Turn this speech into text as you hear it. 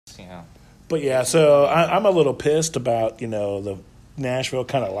But yeah, so I'm a little pissed about, the Nashville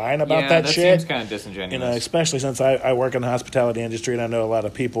kind of lying about that shit. Seems kind of disingenuous. Especially since I work in the hospitality industry and I know a lot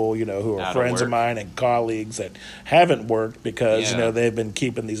of people, who are friends of mine and colleagues that haven't worked because, they've been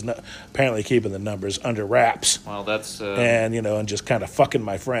apparently keeping the numbers under wraps. Well, that's... and just kind of fucking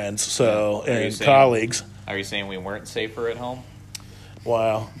my friends, and colleagues. Are you saying we weren't safer at home?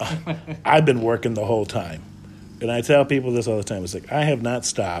 Well, I've been working the whole time. And I tell people this all the time. It's like, I have not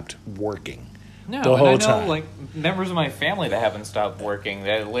stopped working the whole time. Like, members of my family that haven't stopped working,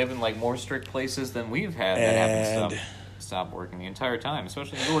 that live in, more strict places than we've had that haven't stopped working the entire time,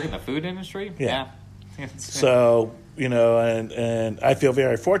 especially if you work in the food industry. Yeah. So, and I feel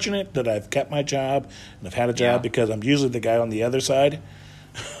very fortunate that I've kept my job and I've had a job because I'm usually the guy on the other side.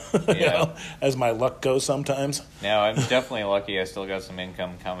 As my luck goes sometimes. No, I'm definitely lucky I still got some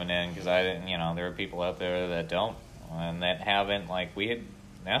income coming in because I didn't, there are people out there that don't and that haven't.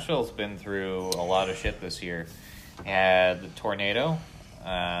 Nashville's been through a lot of shit this year. Had the tornado,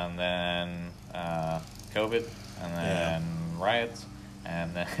 and then COVID, and then riots.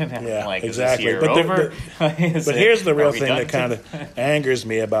 And then, exactly. Is this year over? But here's the real thing that kind of angers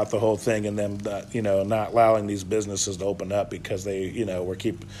me about the whole thing, and them, not allowing these businesses to open up because they, they were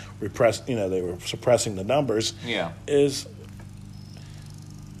suppressing the numbers. Yeah, is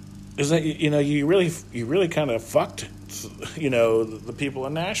that you really kind of fucked, the people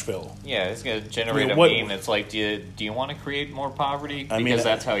in Nashville. Yeah, it's going to generate a meme. It's like, do you want to create more poverty? Because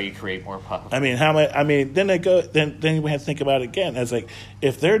that's how you create more poverty. Then they go. Then we have to think about it again. It's like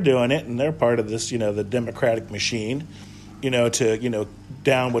if they're doing it and they're part of this, the Democratic machine, to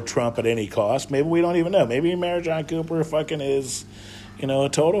down with Trump at any cost. Maybe we don't even know. Maybe Mayor John Cooper fucking is, a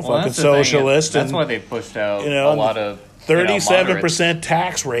total fucking socialist. That's why they pushed out a lot of 37%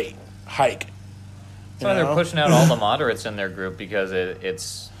 tax rate hike. That's why they're pushing out all the moderates in their group because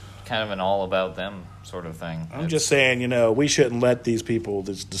it's kind of an all about them sort of thing. I'm just saying, we shouldn't let these people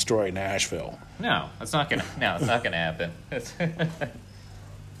just destroy Nashville. No, it's not gonna happen. It's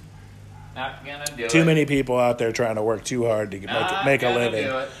not gonna do it. Too many people out there trying to work too hard to make a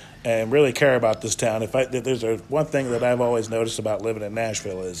living and really care about this town. If there's one thing that I've always noticed about living in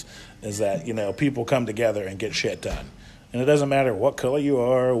Nashville is that people come together and get shit done. And it doesn't matter what color you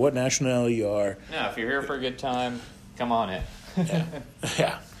are, what nationality you are. No, if you're here for a good time, come on in.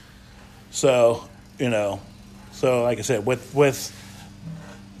 Yeah. So, like I said, with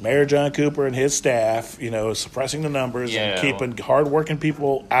Mayor John Cooper and his staff, suppressing the numbers and keeping hardworking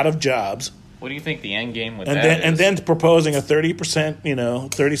people out of jobs. What do you think the end game with that is? And then proposing a 30%,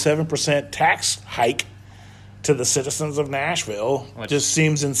 37% tax hike to the citizens of Nashville just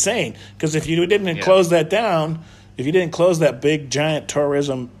seems insane. Because if you didn't close that down... If you didn't close that big, giant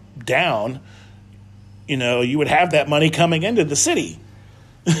tourism down, you would have that money coming into the city.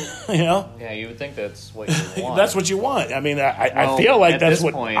 Yeah, you would think that's what you want. That's what you want. I feel like that's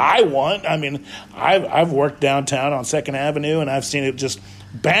what I want. I've worked downtown on 2nd Avenue, and I've seen it just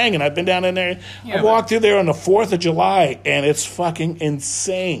bang, and I've been down in there. I walked through there on the 4th of July, and it's fucking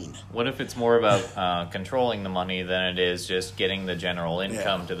insane. What if it's more about controlling the money than it is just getting the general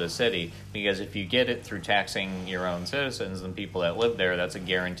income to the city? Because if you get it through taxing your own citizens and people that live there, that's a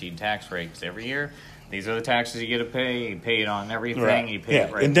guaranteed tax rate. Because every year, these are the taxes you get to pay. You pay it on everything. Right. You pay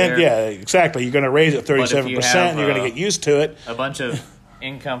it right and then, there. Exactly. You're going to raise it 37%, and you're going to get used to it. A bunch of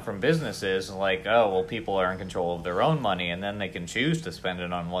income from businesses, people are in control of their own money, and then they can choose to spend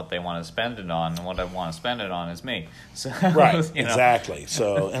it on what they want to spend it on, and what I want to spend it on is me. So, right, exactly.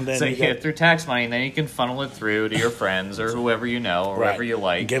 So, and then you get it through tax money, and then you can funnel it through to your friends or whoever you know, or whoever you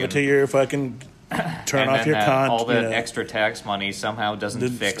like. Give it to your fucking... Turn off your con. All that extra tax money somehow doesn't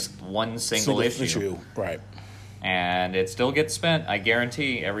fix one single issue. Right. And it still gets spent. I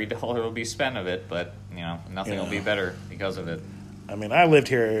guarantee every dollar will be spent of it, but nothing will be better because of it. I lived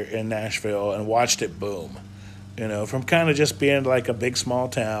here in Nashville and watched it boom. From kind of just being like a big small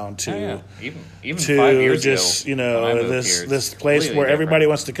town to even 5 years just ago, this place where everybody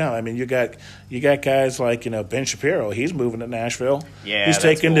wants to come. You got guys like Ben Shapiro. He's moving to Nashville. Yeah, he's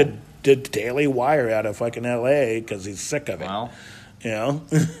taking the Daily Wire out of fucking L.A. because he's sick of it. Well, he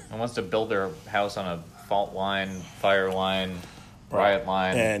wants to build their house on a fault line, fire line, riot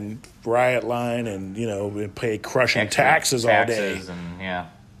line, and pay crushing taxes all day.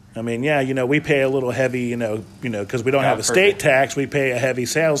 And we pay a little heavy, because we don't have a state tax, we pay a heavy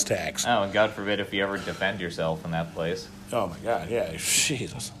sales tax. Oh, and God forbid if you ever defend yourself in that place. Oh my God, yeah,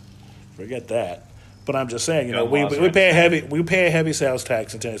 Jesus, forget that. But I'm just saying, we pay a heavy sales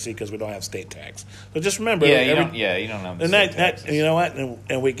tax in Tennessee because we don't have state tax. So just remember, you don't have the state taxes. You know what?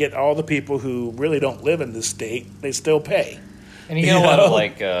 And we get all the people who really don't live in this state; they still pay. And you get a lot of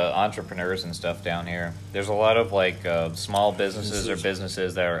like entrepreneurs and stuff down here. There's a lot of like small businesses or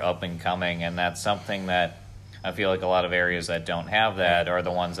businesses that are up and coming, and that's something that I feel like a lot of areas that don't have that are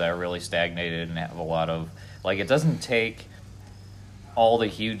the ones that are really stagnated and have a lot of like. It doesn't take all the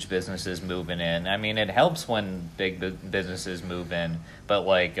huge businesses moving in. I mean, it helps when big businesses move in, but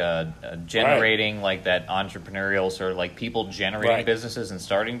like generating like that entrepreneurial sort of like people generating businesses and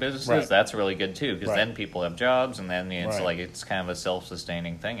starting businesses, that's really good too, because then people have jobs, and then it's like it's kind of a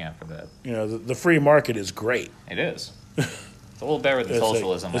self-sustaining thing after that. You know, the free market is great. It is. It's a little better than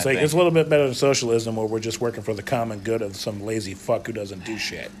socialism. It's a little bit better than socialism, where we're just working for the common good of some lazy fuck who doesn't do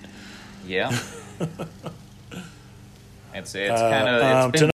shit. Yeah. It's kind of